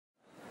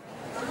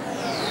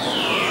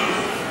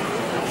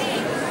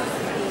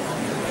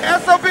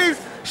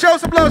Show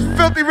some love to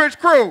Filthy Rich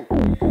crew.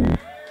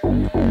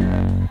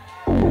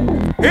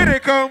 Here they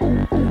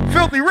come.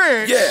 Filthy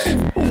Rich.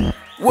 Yeah.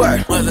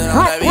 What?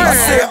 I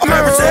said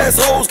average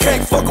assholes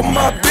can't fuck with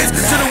my bitch.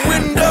 To the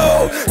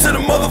window, to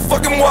the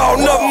motherfucking wall.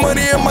 Enough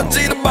money in my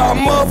G to buy a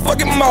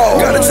motherfucking mall.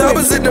 Got the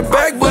choppers in the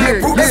back,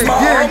 bulletproof, that's my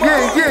armor.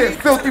 Yeah.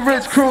 Filthy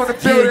Rich crew in the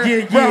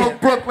building.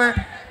 Round Brooklyn.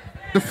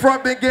 The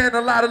front been getting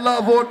a lot of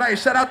love all night.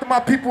 Shout out to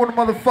my people in the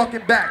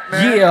motherfucking back,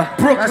 man. Yeah,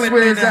 Brooklyn that's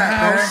where in it's the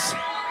at, house.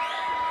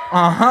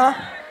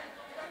 Man.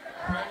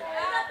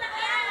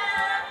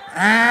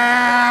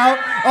 Ow.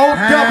 OW in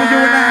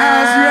the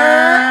house,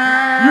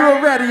 yeah. You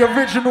already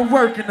original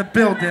work in the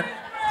building.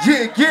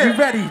 Yeah. You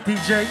ready,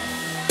 DJ?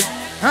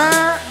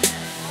 Huh?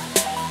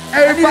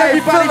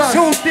 Everybody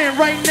tuned in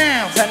right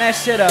now. Turn that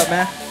shit up,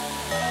 man.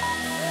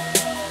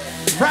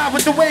 Ride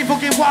with the wave, will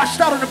get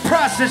washed out in the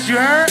process, you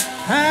heard?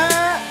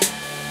 Huh?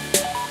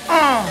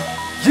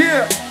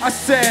 Yeah, I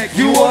said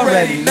You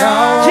already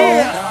know.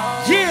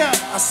 Yeah.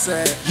 I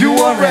said You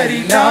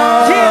already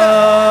know.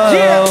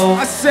 Yeah.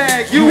 I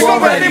said You We go by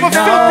the already name of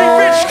know. Filthy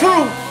Rich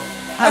Crew.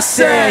 I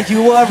said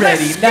you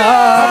already know.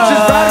 I'm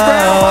just riding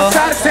around my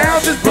side of town,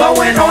 just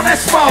blowing on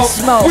that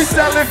smoke. We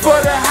sellin' for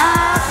the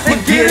high and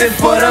get it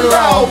for the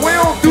low. We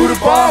don't do the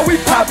bar, we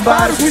pop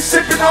bottles, we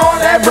sippin' on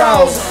that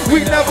rose.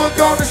 We never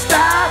gonna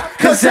stop,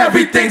 cause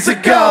everything's a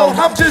go.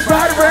 I'm just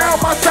riding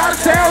around my side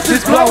of town,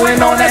 just blowing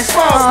on that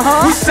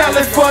smoke. We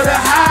sellin' for the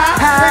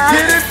high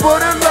and get it for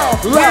the low.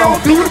 We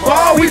don't do the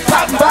bar, we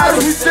pop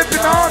bottles, we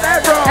sippin' on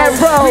that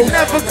rose. We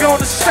never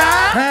gonna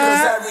stop,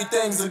 cause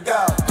everything's a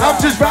go.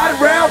 I'm just riding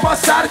around my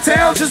side of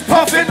town, just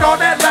puffing on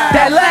that loud.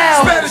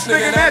 Spanish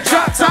nigga in that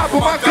drop top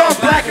with my gun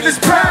black and it's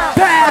proud.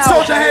 I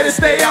told you I had to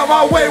stay out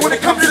my way when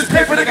it comes to this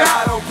paper, nigga.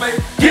 I don't play.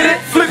 Get it,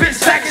 flip it,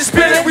 stack it,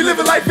 spin it. We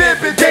living like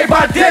pimpin' day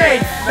by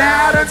day.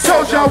 Now I done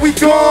told y'all we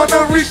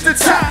gonna reach the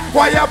top.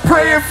 While y'all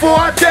praying for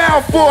our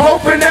downfall,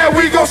 hoping that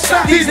we gon'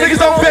 stop. These niggas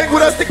don't beg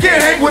with us, they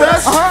can't hang with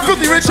us.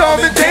 Filthy Rich,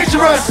 armed and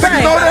dangerous.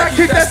 You know that I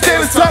keep that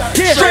stainless up.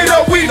 Straight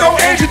up, we no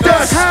angel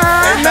dust.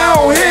 And I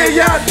don't hear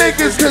y'all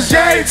niggas, cause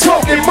y'all ain't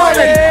talking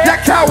money. Y'all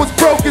cowards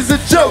broke as a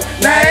joke.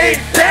 Now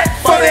ain't that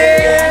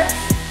funny?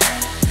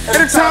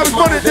 Anytime it's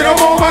money, then I'm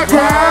on my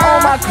grind.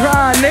 On my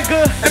grind,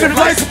 nigga. And if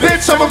life's a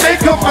bitch, I'ma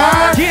make her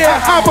mine.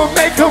 I'ma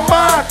make her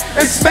mine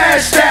and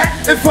smash that.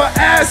 If her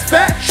ass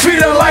fat, treat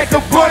her like a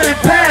blunt and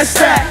pass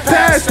that.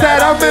 Pass that,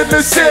 I'm in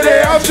the city.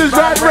 I'm just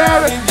riding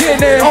around and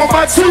getting it. On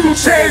my 2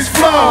 chains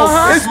flow.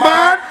 It's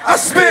mine, I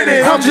spin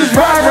it. I'm just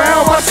riding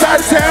around my side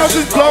of town,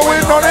 just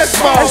blowing on that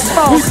smoke.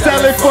 We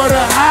sell it for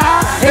the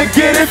high and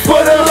get it for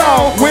the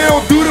low. We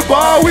don't do the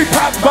bar, we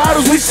pop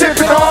bottles, we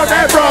sippin' on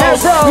that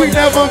rose. We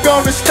never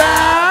gonna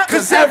stop,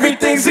 cause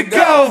everything's a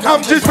go.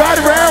 I'm just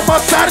riding around my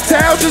side of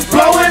town, just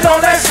blowing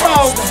on that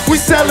smoke. We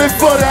sell it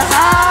for the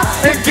high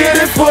and get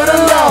it for the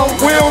low.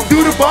 We don't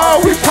do the bar,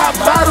 we pop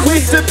bottles,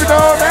 we sippin'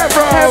 on that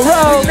rose.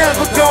 We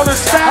never gonna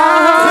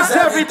stop, cause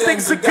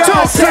everything's a go.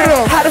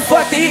 How the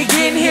fuck did he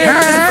get in here?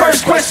 That's the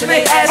first question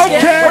they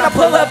asking. When I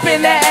pull up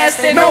in that ass,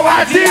 then no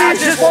ID, I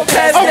just won't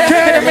pass that.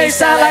 And it may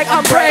sound like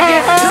I'm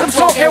bragging, cause I'm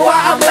talking while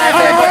I'm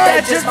laughing, but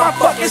that's just my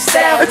fucking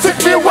style. It took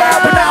me a while,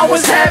 but now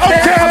it's happening.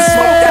 I'm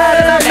smoked out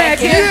and I'm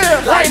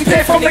macking, lighting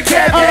pay from the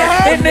captain.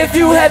 And if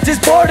you have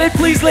just boarded,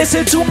 please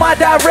listen to my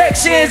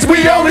directions.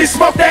 We only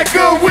smoke that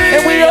good weed,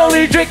 and we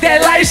only drink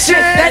that light shit.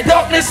 That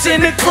darkness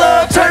in the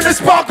club, turn the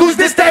sparkles,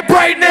 this that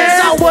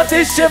brightness. I want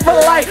this shit for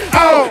life.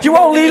 You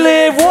only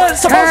live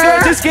once, supposed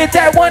to just get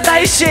that one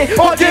night shit.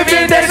 Or give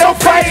in, there's no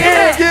fighting.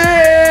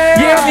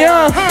 Yeah, I'm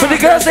young, but the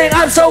girls think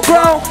I'm so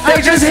grown.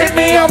 They just hit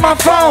me on my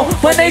phone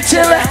when they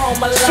chillin'.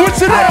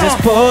 Switch it up. I just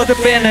pulled up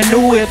in a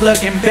new whip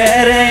looking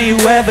better than you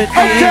ever did.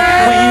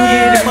 When you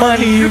get the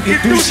money, you can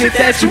do shit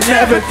that you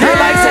never did.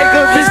 Like take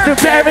a bitch to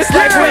Paris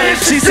like when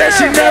she said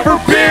she never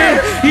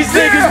been. These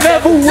niggas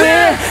never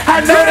win,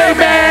 I know they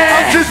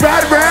mad. I'm just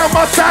riding around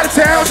my side of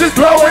town, just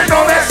blowing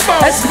on that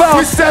smoke.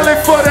 We sell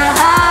it for the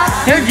high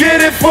and get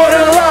it for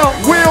the low.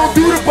 We don't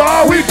do the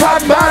bar, we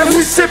pop bottles,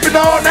 we sippin'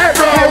 on that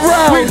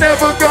rose. We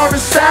never gonna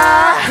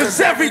stop, cause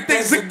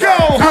everything's a go.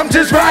 I'm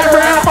just riding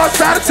around my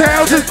side of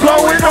town, just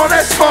blowing on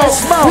that smoke.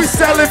 We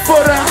sell it for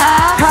the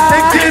high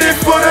and get it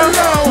for the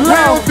low. We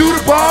don't do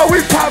the bar,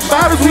 we pop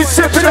bottles, we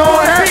sippin'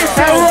 on that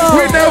rose.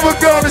 We never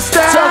gonna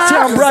stop. Talk to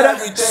him, brother.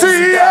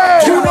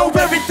 CEO, You know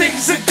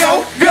everything's a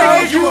go.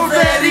 nigga, you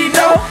already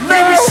know.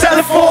 We sell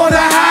it for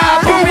the high,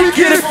 but we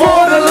get it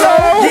for the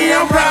low.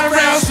 Yeah, I'm riding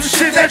around some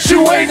shit That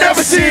you ain't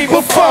never seen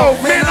before.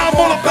 Man, I'm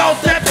all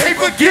about that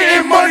paper.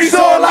 Getting money's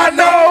all I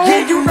know.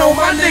 Yeah, you know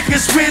my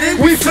niggas with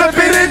it. We flip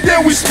it and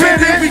then we spin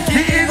it. We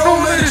getting all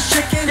of this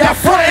chicken. Y'all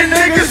frontin'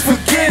 niggas,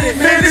 Forget it,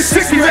 man, there's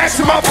 60 racks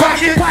in my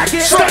pocket.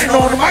 Stuntin'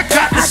 on them, I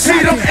got to see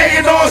them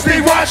A&Rs,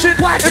 they watchin'.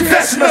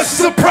 Investing us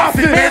is a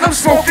profit, man, I'm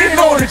smoking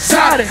on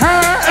exotic.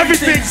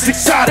 Everything's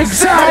exotic.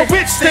 My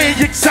bitch stay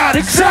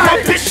exotic.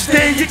 My bitch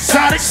stay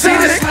exotic. See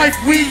this life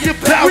we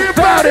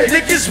about it.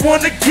 Niggas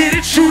wanna get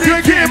it, shoot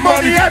it, Get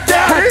money, I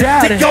doubt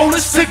it. The goal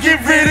is to get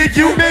rid of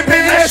you. Man,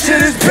 that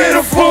shit is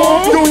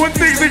pitiful. Doing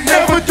things they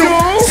never do.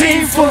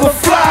 Team full of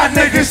fly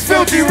niggas,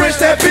 filthy rich Smash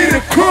that be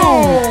the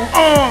crew.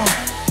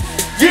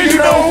 Yeah,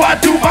 you know I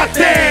do my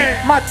thing.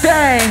 My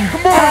thing.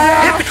 Come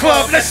on, hit the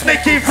club, let's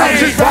make it rain.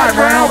 I'm just riding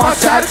around my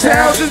side of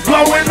town, just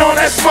blowing on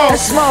that smoke.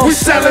 We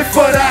sell it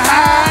for the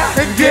high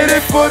and get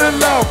it for the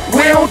low.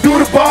 We don't do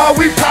the bar,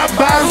 we pop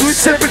bottles, we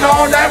sipping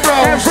on that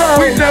rose.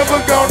 We never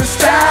gonna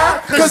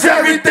stop, cause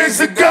everything's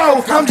a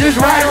go. I'm just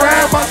riding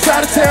around my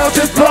side of town,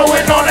 just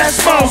blowing on that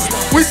smoke.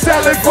 We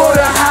sell it for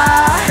the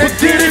high and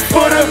get it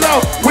for the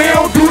low. We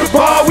don't do the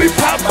bar, we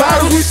pop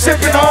bottles, we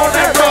sipping on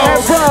that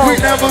rose. We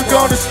never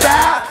gonna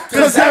stop,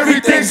 cause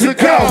everything's a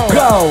go.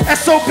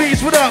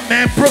 Sob'S, what up,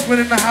 man? Brooklyn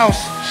in the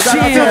house. Shout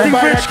out to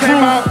everybody that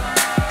came out.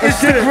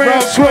 Instagram,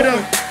 Twitter.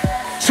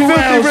 2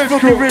 L's,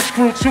 Filthy Rich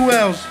Crew, 2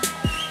 L's.